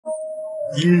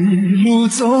一路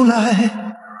走来，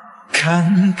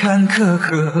坎坎坷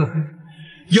坷，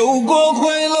有过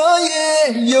快乐，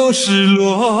也有失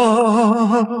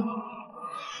落。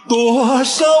多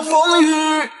少风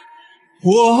雨，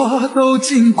我都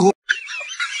经过。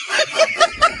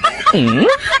哎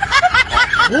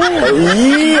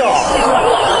呀！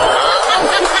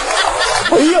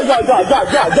哎呀呀呀呀呀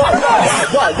呀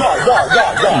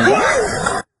呀！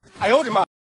哎呦我的妈！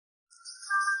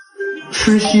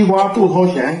吃西瓜不掏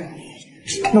钱，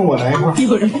那我来一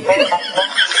块。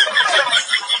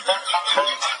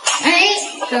哎，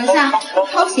等一下，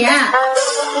掏钱？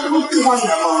这不不花钱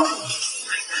吗？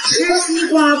吃西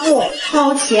瓜不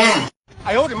掏钱。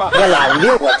哎呦我的妈！这懒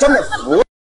病我真的服。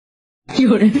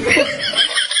有人。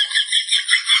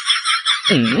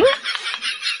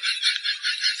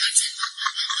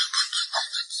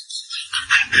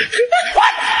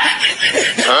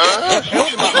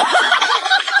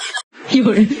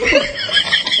有人。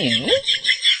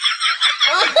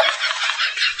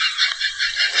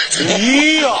哎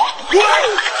呀！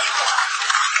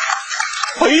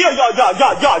哎呀呀呀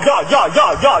呀呀呀呀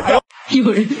呀呀！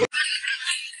有人。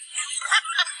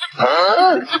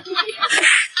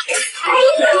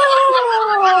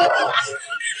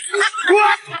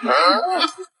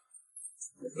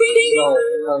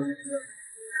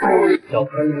小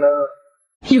喷了。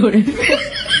有人。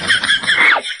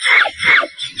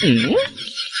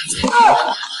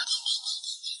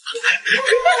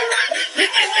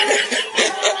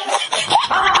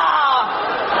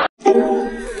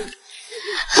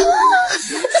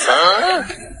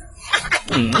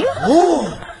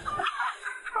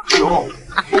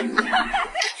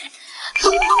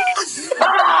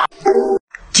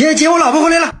姐，我老婆回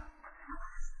来了，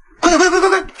快点！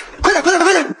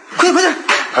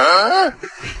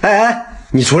哎，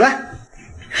你出来！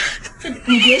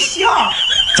你别笑，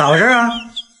咋回事啊？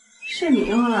是你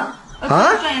扔了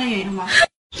啊？专业的原因吗？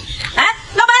哎，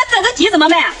老板，这个鸡怎么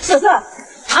卖啊？是。啊，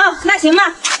那行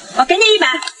吧，我给你100。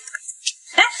哎，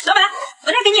老板，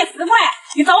我再给你10块，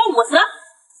你找我50。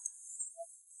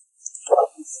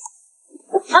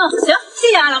行，谢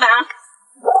谢啊，老板啊。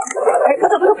哎，可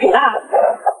这不是赔了？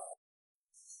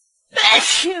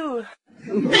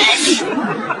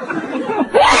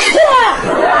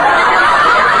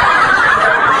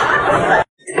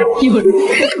有人。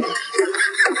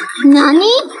哪里？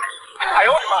哎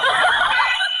呦我的妈！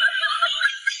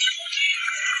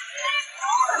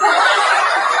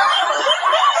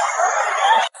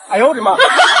哎呦我的妈！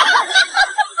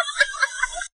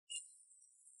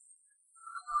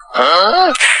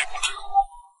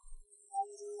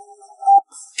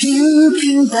平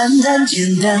平淡淡，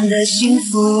简单的幸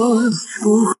福。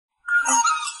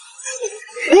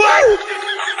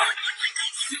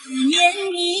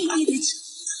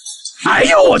哎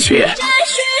呦我去！爱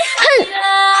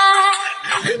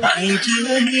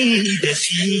着你的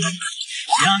心，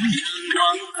像阳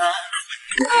光。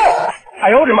哎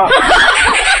呦我的妈！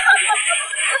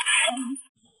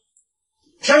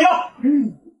香蕉。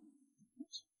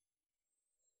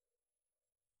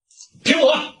苹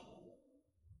果。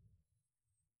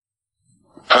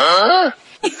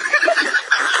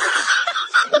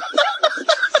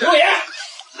榴莲。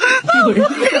有人。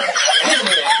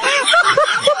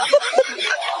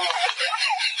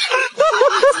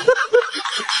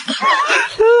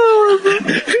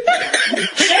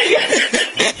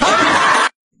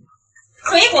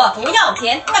水果不要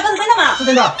钱，那不是真的吗？是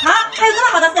真的。啊，还有这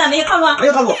么好的事没有看过？没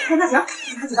有看过。哎，那行，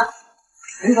还几个？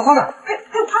给你个花子。还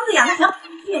有汤子呀，那行，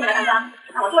谢谢你了，大哥，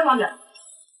那我多装点。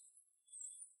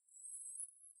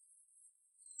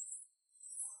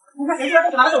你看谁说这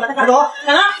几毛走了？大哥，走。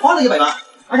咋了？花子100吧。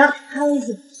二钱。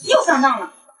又上当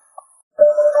了。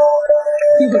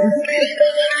有人。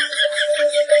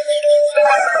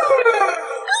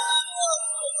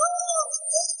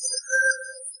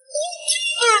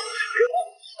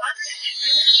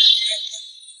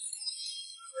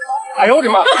哎呦我的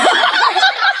妈！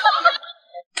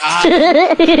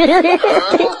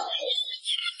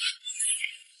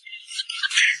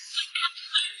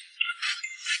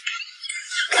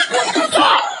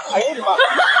哎呦我的妈！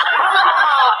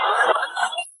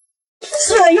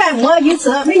是愿摸鱼池，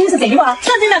美女是真的吗？是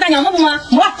真的，大娘摸不摸？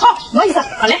摸，好，摸一次。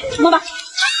好嘞，摸吧。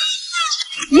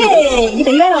耶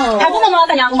，100元喽！还不能摸，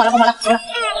大娘，不摸了，走了。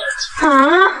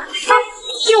啊，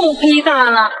又赔大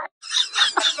了。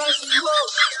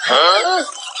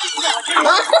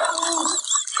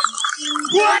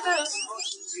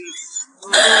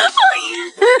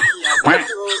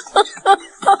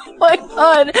my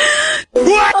god！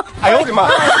 哎呦我的妈！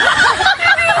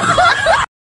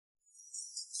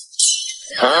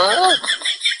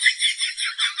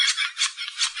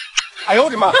哎呦我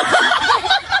的妈！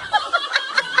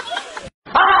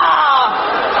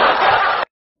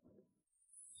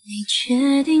你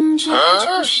确定这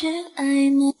就是爱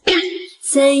吗？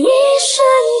在一瞬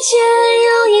间有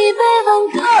100万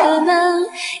个可能，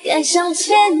该向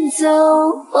前走，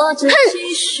或者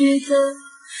继续等。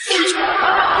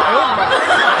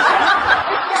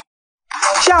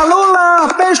下楼了，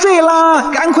别睡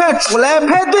了，赶快出来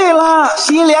排队了！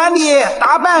洗脸的、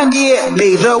打扮的、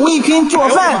勒着围裙做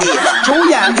饭的、抽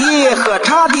烟的、喝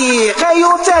茶的，还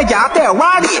有在家带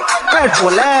娃的，快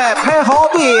出来排好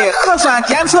队！核酸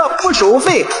检测不收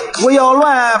费，不要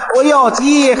乱，不要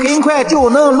急，很快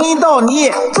就能轮到你。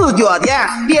自觉点，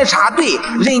别插队，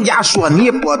人家说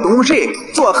你不懂事。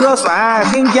做核酸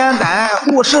很简单，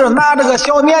护士拿着个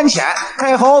小棉签，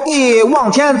排好队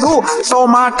往前走，扫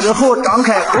码之后张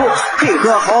开口，配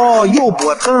合好又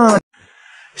不疼。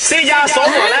谁家烧火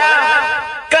了？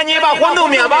赶紧把火弄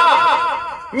灭吧！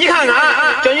你看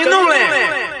看，叫你弄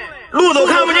嘞，路都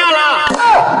看不见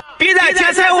了，别再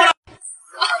添柴火了。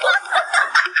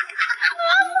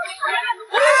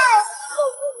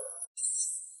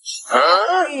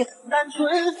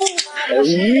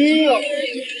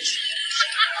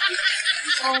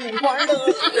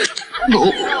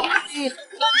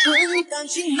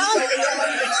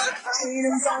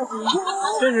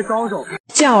真是高手。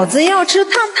饺子要吃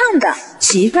胖胖的，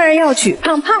媳妇儿要娶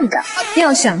胖胖的。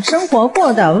要想生活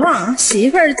过得旺，媳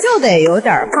妇儿就得有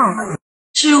点胖。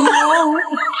是我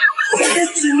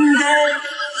真的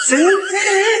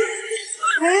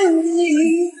爱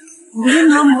你，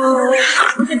那么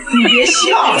你别笑。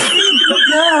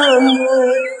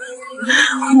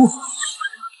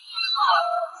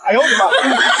哎呦我的妈！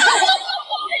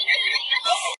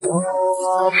如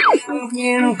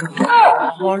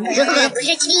果不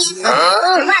是亲手，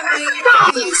万万不敢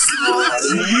相信。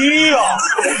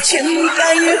千百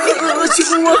月何求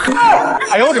我恨？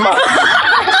哎呦我的妈！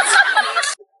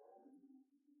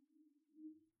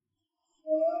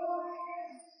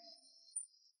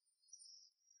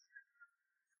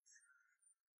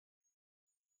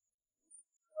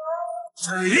这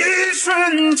一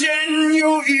瞬间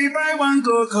有100万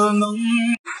个可能。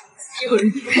有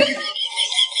人。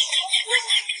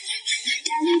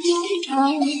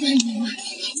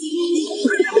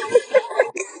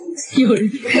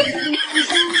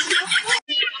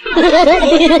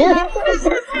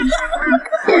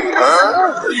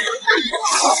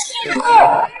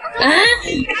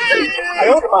哎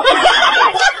呦我的妈！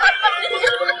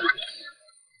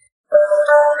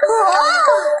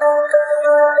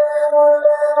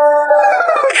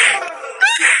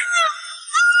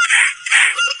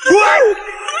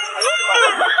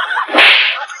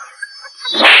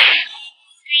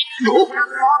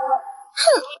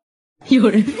有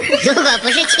人。如果不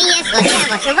是亲眼所见，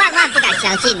我是万万不敢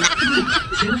相信的。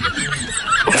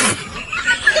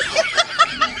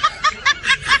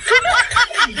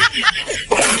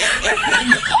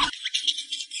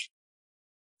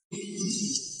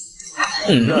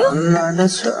暖暖的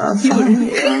车房，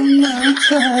慢慢开，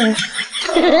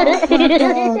多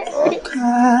开，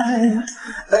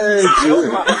只为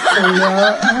了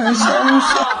爱相守。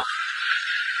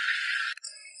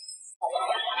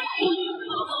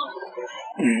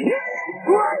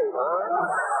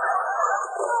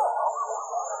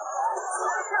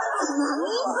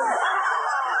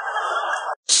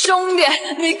兄弟，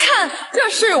你看，这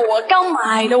是我刚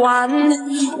买的碗，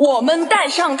我们带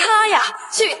上它呀，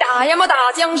去打呀嘛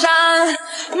打江山。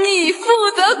你负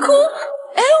责哭，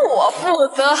哎，我负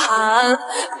责喊，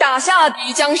打下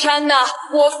的江山呐，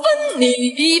我分你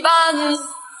一半。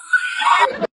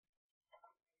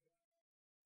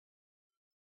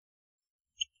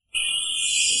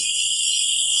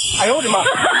哎呦我的妈！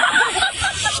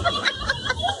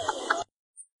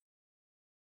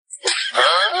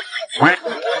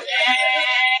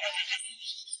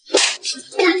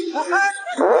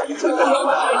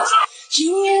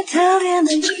今夜特别难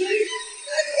听。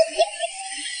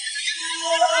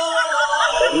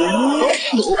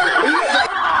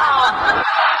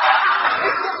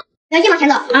要1毛钱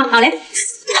走啊，好嘞。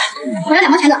我要2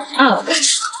毛钱走啊，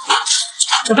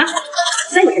走吧。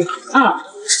3毛钱啊，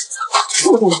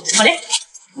好嘞。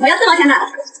我要4毛钱的，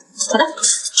好的。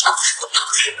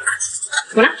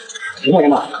走了。10毛钱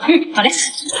吧。好嘞。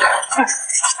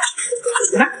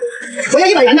走吧。我要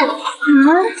100元的。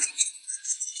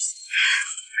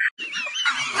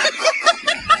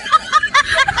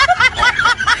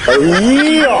哎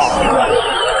呀！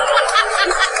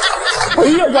哎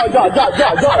呀呀呀呀呀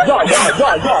呀呀呀呀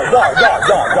呀呀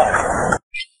呀呀！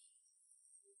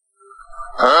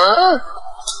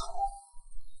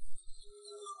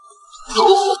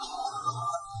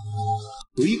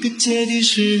有一个结局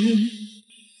是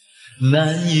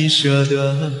难以舍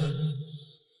得，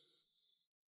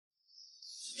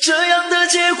这样的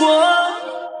结果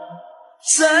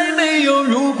再没有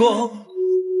如果。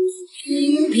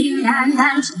平平淡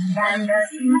淡简单的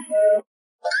幸福。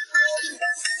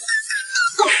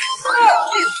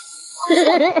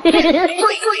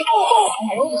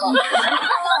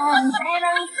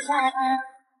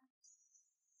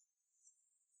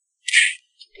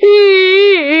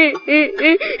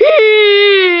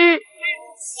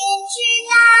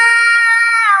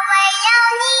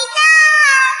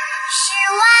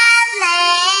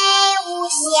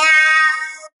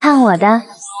看我的。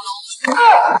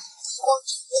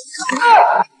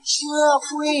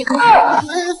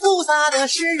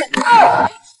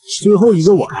最后一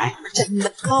个我来，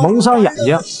蒙上眼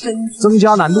睛，增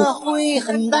加难度。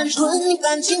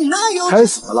开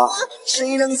始了。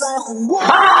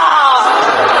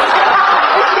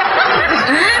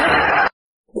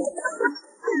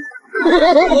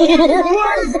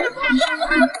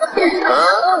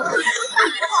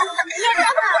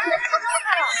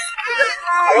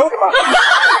哎呦我的妈！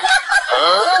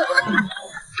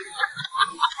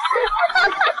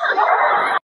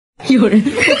有人。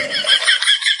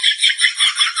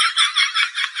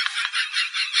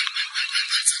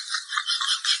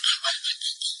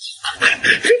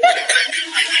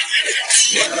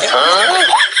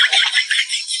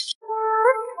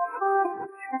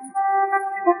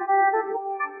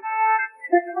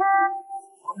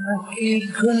一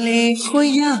颗离火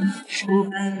样出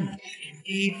版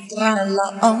一把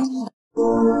狼。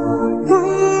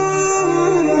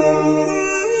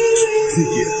谢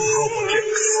谢。